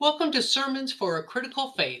Welcome to Sermons for a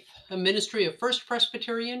Critical Faith, a ministry of First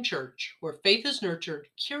Presbyterian Church, where faith is nurtured,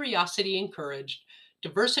 curiosity encouraged,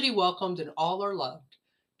 diversity welcomed, and all are loved.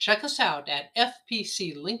 Check us out at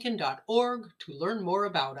fpclincoln.org to learn more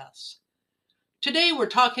about us. Today we're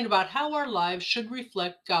talking about how our lives should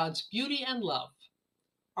reflect God's beauty and love.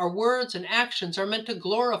 Our words and actions are meant to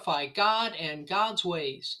glorify God and God's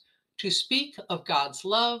ways, to speak of God's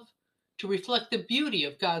love, to reflect the beauty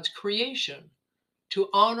of God's creation, to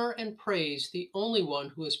honor and praise the only one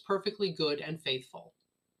who is perfectly good and faithful.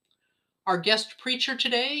 Our guest preacher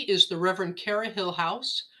today is the Reverend Kara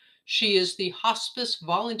Hillhouse. She is the Hospice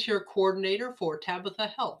Volunteer Coordinator for Tabitha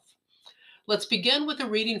Health. Let's begin with a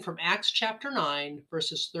reading from Acts chapter 9,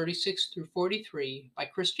 verses 36 through 43 by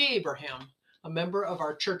Christy Abraham, a member of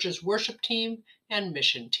our church's worship team and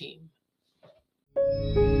mission team.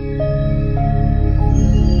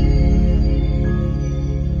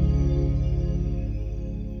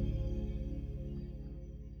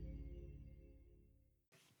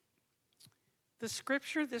 The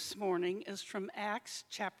scripture this morning is from Acts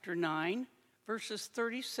chapter 9, verses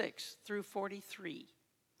 36 through 43.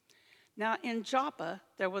 Now in Joppa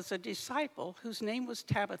there was a disciple whose name was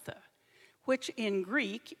Tabitha, which in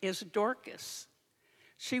Greek is Dorcas.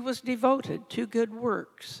 She was devoted to good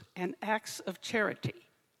works and acts of charity.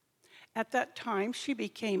 At that time she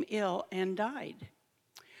became ill and died.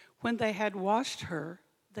 When they had washed her,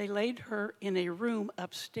 they laid her in a room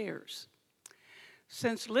upstairs.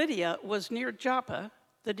 Since Lydia was near Joppa,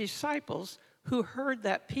 the disciples who heard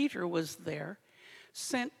that Peter was there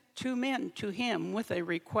sent 2 men to him with a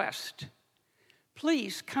request.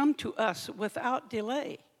 "Please come to us without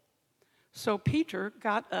delay." So Peter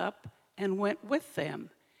got up and went with them,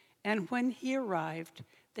 and when he arrived,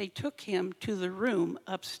 they took him to the room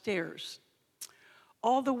upstairs.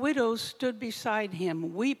 All the widows stood beside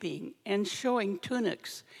him, weeping and showing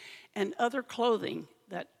tunics and other clothing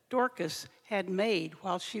that Dorcas had made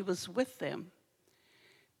while she was with them.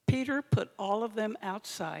 Peter put all of them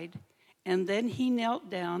outside, and then he knelt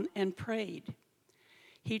down and prayed.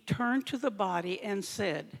 He turned to the body and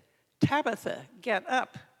said, "Tabitha, get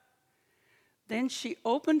up." Then she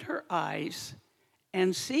opened her eyes,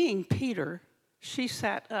 and seeing Peter, she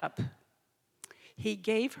sat up. He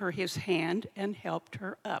gave her his hand and helped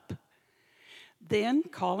her up. Then,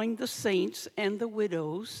 calling the saints and the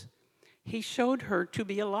widows, he showed her to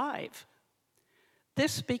be alive.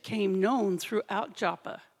 This became known throughout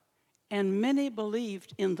Joppa, and many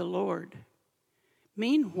believed in the Lord.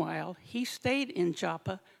 Meanwhile, he stayed in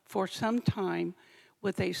Joppa for some time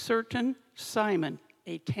with a certain Simon,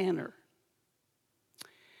 a tanner.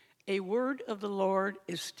 A word of the Lord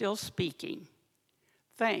is still speaking.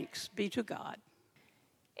 Thanks be to God.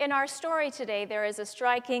 In our story today, there is a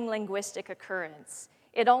striking linguistic occurrence.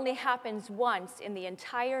 It only happens once in the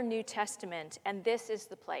entire New Testament, and this is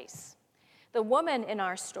the place. The woman in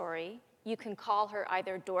our story, you can call her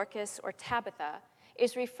either Dorcas or Tabitha,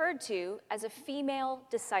 is referred to as a female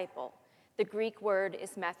disciple. The Greek word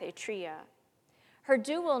is mathetria. Her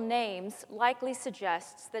dual names likely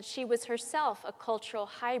suggests that she was herself a cultural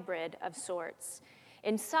hybrid of sorts.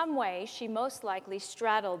 In some way, she most likely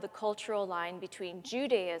straddled the cultural line between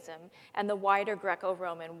Judaism and the wider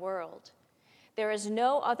Greco-Roman world. There is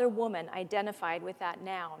no other woman identified with that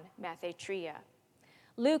noun, mathetria.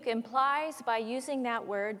 Luke implies by using that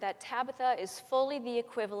word that Tabitha is fully the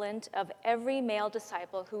equivalent of every male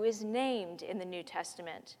disciple who is named in the New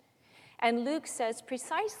Testament. And Luke says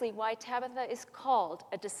precisely why Tabitha is called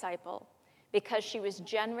a disciple, because she was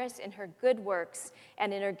generous in her good works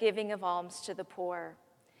and in her giving of alms to the poor.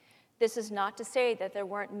 This is not to say that there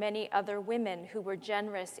weren't many other women who were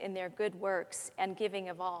generous in their good works and giving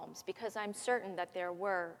of alms, because I'm certain that there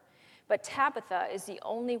were. But Tabitha is the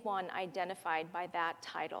only one identified by that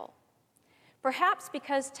title. Perhaps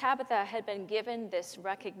because Tabitha had been given this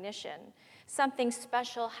recognition, something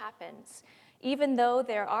special happens. Even though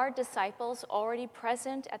there are disciples already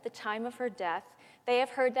present at the time of her death, they have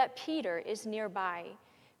heard that Peter is nearby.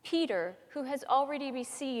 Peter, who has already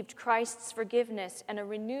received Christ's forgiveness and a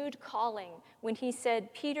renewed calling when he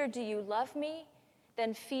said, "Peter, do you love me?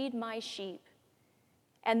 Then feed my sheep."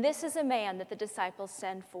 And this is a man that the disciples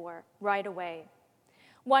send for right away.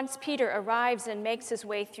 Once Peter arrives and makes his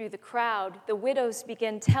way through the crowd, the widows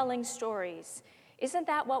begin telling stories. Isn't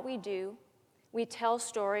that what we do? We tell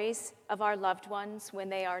stories of our loved ones when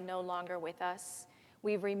they are no longer with us.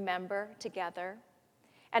 We remember together.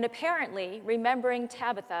 And apparently, remembering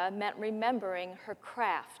Tabitha meant remembering her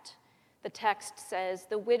craft. The text says,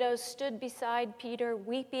 "The widows stood beside Peter,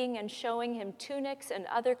 weeping and showing him tunics and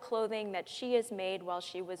other clothing that she has made while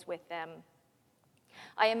she was with them."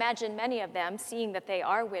 I imagine many of them, seeing that they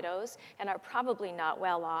are widows and are probably not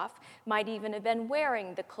well off, might even have been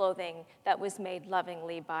wearing the clothing that was made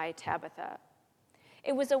lovingly by Tabitha.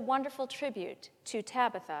 It was a wonderful tribute to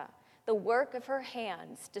Tabitha, the work of her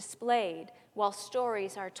hands displayed while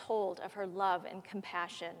stories are told of her love and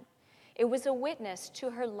compassion. It was a witness to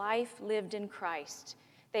her life lived in Christ.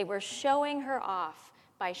 They were showing her off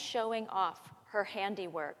by showing off her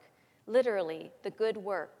handiwork, literally the good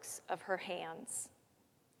works of her hands.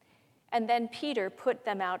 And then Peter put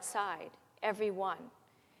them outside, every one,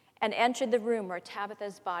 and entered the room where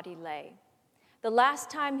Tabitha's body lay. The last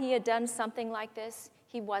time he had done something like this,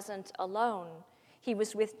 he wasn't alone. He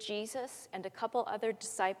was with Jesus and a couple other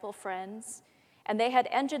disciple friends, and they had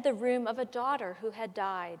entered the room of a daughter who had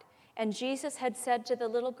died. And Jesus had said to the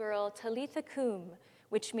little girl, Talitha cum,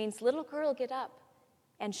 which means, little girl, get up.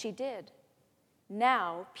 And she did.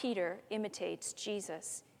 Now Peter imitates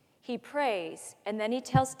Jesus. He prays, and then he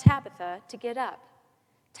tells Tabitha to get up.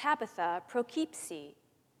 Tabitha prokipsi,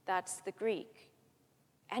 that's the Greek.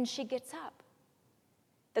 And she gets up.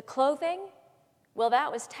 The clothing, well,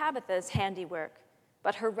 that was Tabitha's handiwork,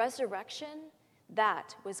 but her resurrection,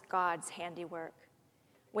 that was God's handiwork.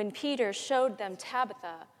 When Peter showed them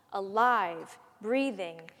Tabitha, alive,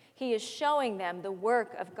 breathing, he is showing them the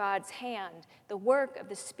work of God's hand, the work of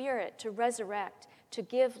the Spirit to resurrect, to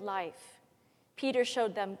give life. Peter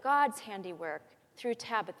showed them God's handiwork through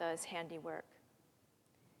Tabitha's handiwork.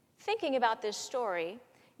 Thinking about this story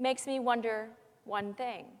makes me wonder one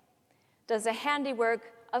thing. Does the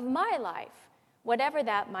handiwork of my life, whatever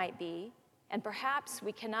that might be, and perhaps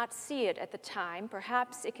we cannot see it at the time,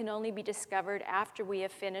 perhaps it can only be discovered after we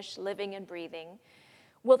have finished living and breathing,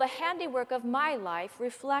 will the handiwork of my life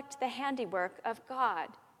reflect the handiwork of God?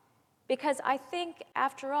 Because I think,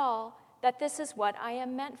 after all, that this is what I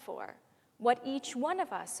am meant for, what each one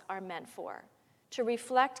of us are meant for, to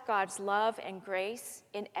reflect God's love and grace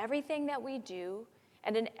in everything that we do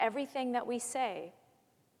and in everything that we say.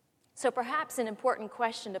 So perhaps an important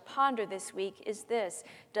question to ponder this week is this: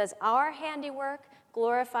 does our handiwork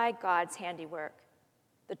glorify God's handiwork?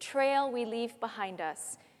 The trail we leave behind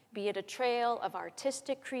us, be it a trail of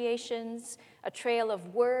artistic creations, a trail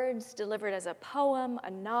of words delivered as a poem, a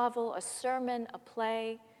novel, a sermon, a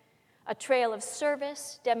play, a trail of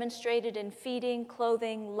service demonstrated in feeding,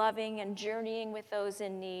 clothing, loving, and journeying with those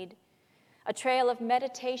in need, a trail of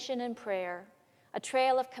meditation and prayer, a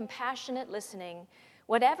trail of compassionate listening.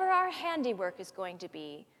 Whatever our handiwork is going to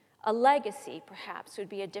be, a legacy perhaps would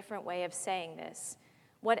be a different way of saying this.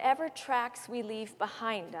 Whatever tracks we leave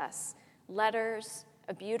behind us, letters,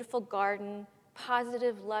 a beautiful garden,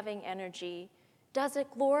 positive, loving energy, does it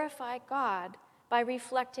glorify God by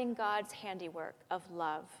reflecting God's handiwork of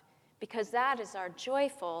love? Because that is our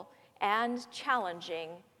joyful and challenging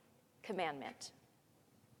commandment.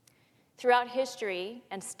 Throughout history,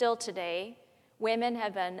 and still today, women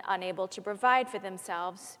have been unable to provide for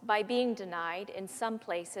themselves by being denied, in some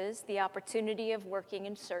places, the opportunity of working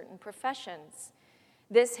in certain professions.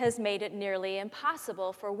 This has made it nearly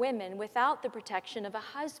impossible for women without the protection of a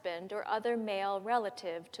husband or other male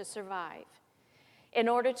relative to survive. In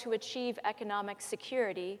order to achieve economic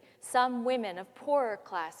security, some women of poorer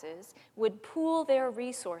classes would pool their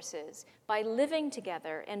resources by living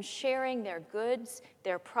together and sharing their goods,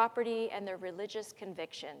 their property, and their religious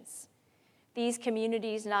convictions. These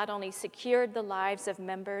communities not only secured the lives of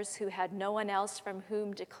members who had no one else from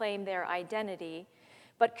whom to claim their identity,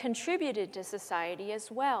 but contributed to society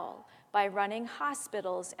as well by running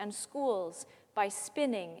hospitals and schools, by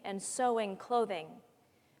spinning and sewing clothing.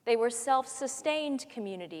 They were self-sustained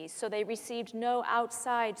communities, so they received no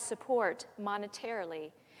outside support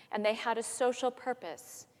monetarily, and they had a social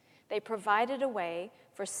purpose. They provided a way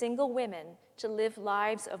for single women to live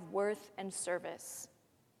lives of worth and service.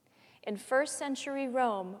 In first century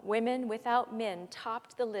Rome, women without men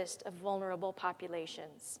topped the list of vulnerable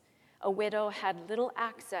populations. A widow had little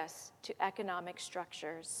access to economic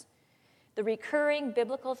structures. The recurring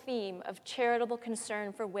biblical theme of charitable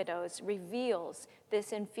concern for widows reveals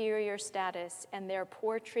this inferior status and their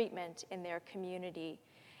poor treatment in their community,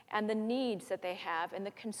 and the needs that they have and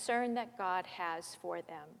the concern that God has for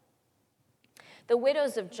them. The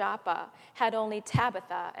widows of Joppa had only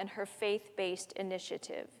Tabitha and her faith-based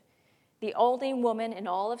initiative. The only woman in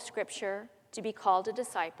all of Scripture to be called a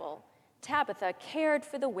disciple, Tabitha cared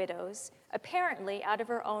for the widows, apparently out of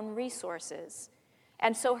her own resources.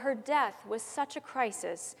 And so her death was such a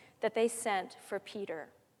crisis that they sent for Peter.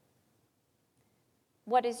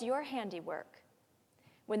 What is your handiwork?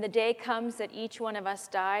 When the day comes that each one of us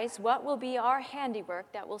dies, what will be our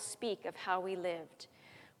handiwork that will speak of how we lived?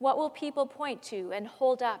 What will people point to and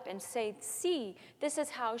hold up and say, see, this is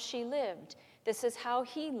how she lived. This is how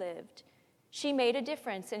he lived. She made a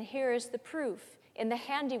difference, and here is the proof in the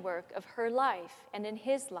handiwork of her life and in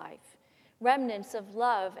his life, remnants of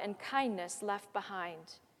love and kindness left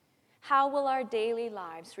behind. How will our daily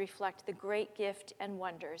lives reflect the great gift and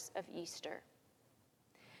wonders of Easter?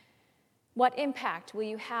 What impact will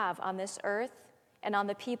you have on this earth and on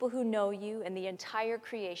the people who know you and the entire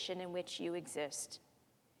creation in which you exist?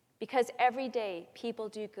 Because every day people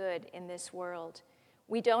do good in this world.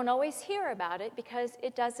 We don't always hear about it because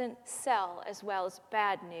it doesn't sell as well as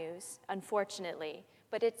bad news, unfortunately,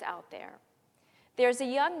 but it's out there. There's a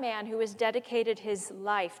young man who has dedicated his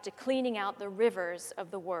life to cleaning out the rivers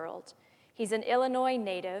of the world. He's an Illinois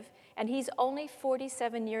native, and he's only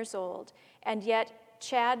 47 years old, and yet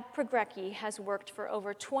Chad Progrecki has worked for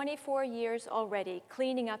over 24 years already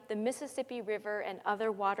cleaning up the Mississippi River and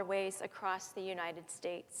other waterways across the United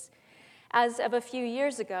States. As of a few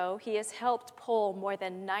years ago, he has helped pull more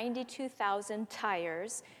than 92,000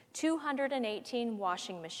 tires, 218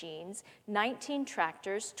 washing machines, 19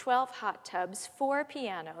 tractors, 12 hot tubs, 4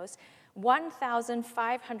 pianos,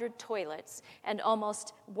 1,500 toilets, and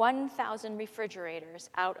almost 1,000 refrigerators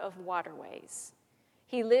out of waterways.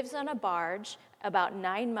 He lives on a barge about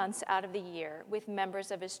 9 months out of the year with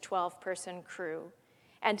members of his 12-person crew,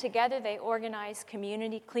 and together they organize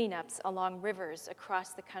community cleanups along rivers across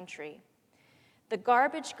the country. The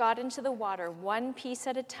garbage got into the water one piece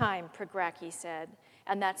at a time, Progrecki said,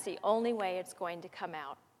 and that's the only way it's going to come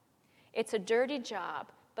out. It's a dirty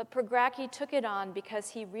job, but Progrecki took it on because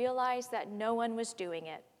he realized that no one was doing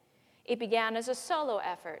it. It began as a solo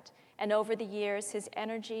effort, and over the years, his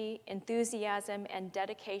energy, enthusiasm, and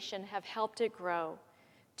dedication have helped it grow.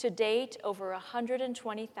 To date, over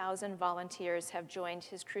 120,000 volunteers have joined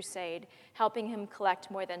his crusade, helping him collect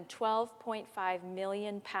more than 12.5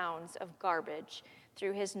 million pounds of garbage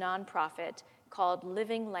through his nonprofit called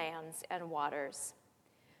Living Lands and Waters.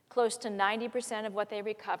 Close to 90% of what they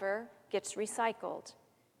recover gets recycled,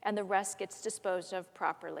 and the rest gets disposed of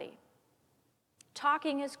properly.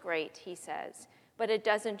 Talking is great, he says, but it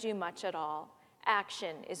doesn't do much at all.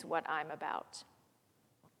 Action is what I'm about.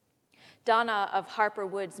 Donna of Harper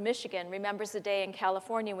Woods, Michigan, remembers a day in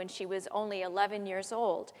California when she was only 11 years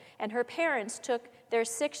old, and her parents took their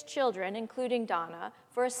 6 children, including Donna,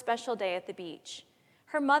 for a special day at the beach.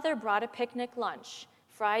 Her mother brought a picnic lunch,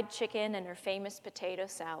 fried chicken and her famous potato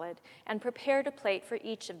salad, and prepared a plate for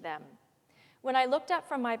each of them. When I looked up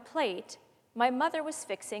from my plate, my mother was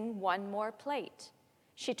fixing one more plate.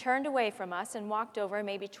 She turned away from us and walked over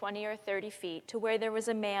maybe 20 or 30 feet to where there was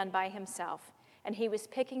a man by himself, and he was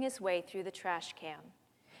picking his way through the trash can.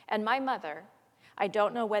 And my mother, I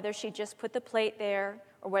don't know whether she just put the plate there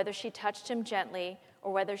or whether she touched him gently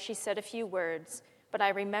or whether she said a few words, but I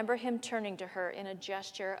remember him turning to her in a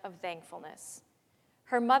gesture of thankfulness.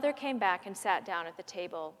 Her mother came back and sat down at the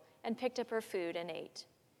table and picked up her food and ate.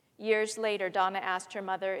 Years later, Donna asked her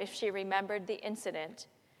mother if she remembered the incident.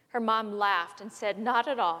 Her mom laughed and said, "Not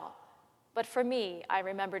at all. But for me, I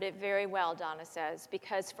remembered it very well," Donna says,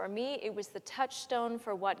 because for me, it was the touchstone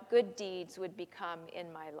for what good deeds would become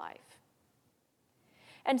in my life.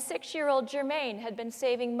 And 6-year-old Jermaine had been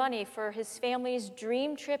saving money for his family's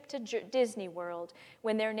dream trip to Disney World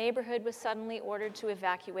when their neighborhood was suddenly ordered to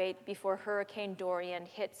evacuate before Hurricane Dorian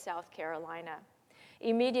hit South Carolina.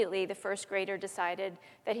 Immediately, the first grader decided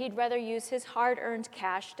that he'd rather use his hard-earned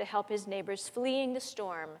cash to help his neighbors fleeing the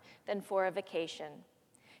storm than for a vacation.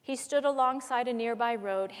 He stood alongside a nearby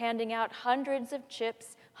road, handing out hundreds of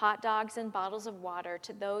chips, hot dogs, and bottles of water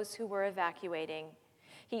to those who were evacuating.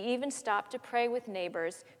 He even stopped to pray with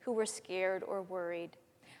neighbors who were scared or worried.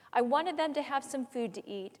 I wanted them to have some food to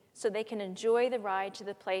eat so they can enjoy the ride to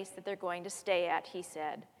the place that they're going to stay at, he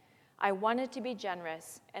said. I wanted to be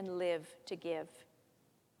generous and live to give.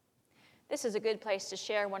 This is a good place to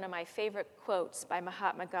share one of my favorite quotes by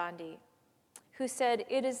Mahatma Gandhi, who said,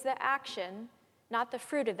 "It is the action, not the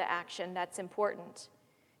fruit of the action, that's important.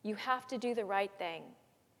 You have to do the right thing.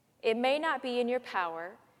 It may not be in your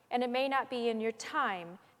power, and it may not be in your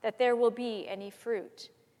time that there will be any fruit,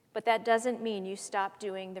 but that doesn't mean you stop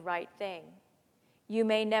doing the right thing. You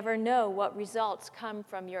may never know what results come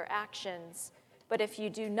from your actions, but if you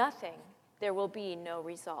do nothing, there will be no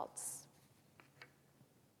results."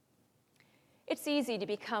 It's easy to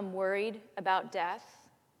become worried about death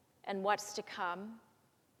and what's to come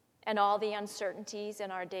and all the uncertainties in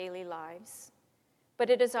our daily lives. But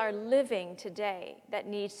it is our living today that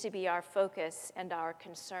needs to be our focus and our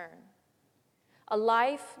concern. A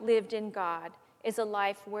life lived in God is a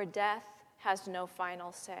life where death has no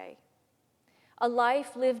final say. A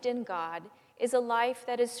life lived in God is a life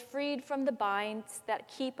that is freed from the binds that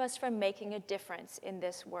keep us from making a difference in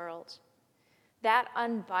this world. That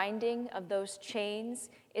unbinding of those chains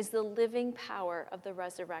is the living power of the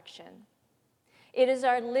resurrection. It is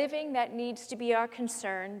our living that needs to be our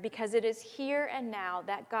concern, because it is here and now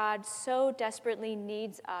that God so desperately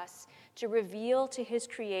needs us to reveal to his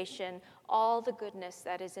creation all the goodness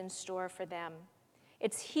that is in store for them.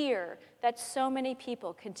 It's here that so many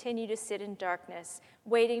people continue to sit in darkness,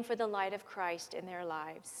 waiting for the light of Christ in their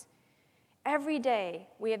lives. Every day,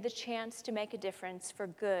 we have the chance to make a difference for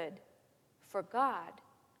good, for God,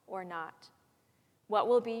 or not. What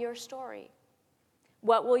will be your story?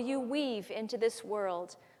 What will you weave into this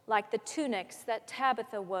world, like the tunics that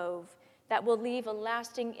Tabitha wove, that will leave a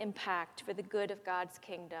lasting impact for the good of God's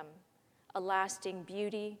kingdom, a lasting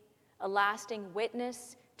beauty, a lasting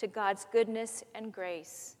witness to God's goodness and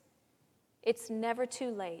grace? It's never too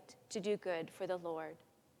late to do good for the Lord.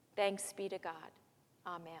 Thanks be to God.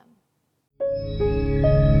 Amen.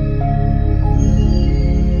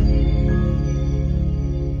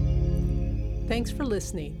 Thanks for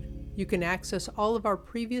listening. You can access all of our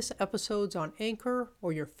previous episodes on Anchor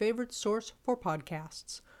or your favorite source for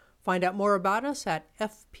podcasts. Find out more about us at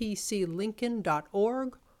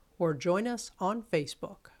fpclincoln.org or join us on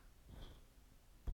Facebook.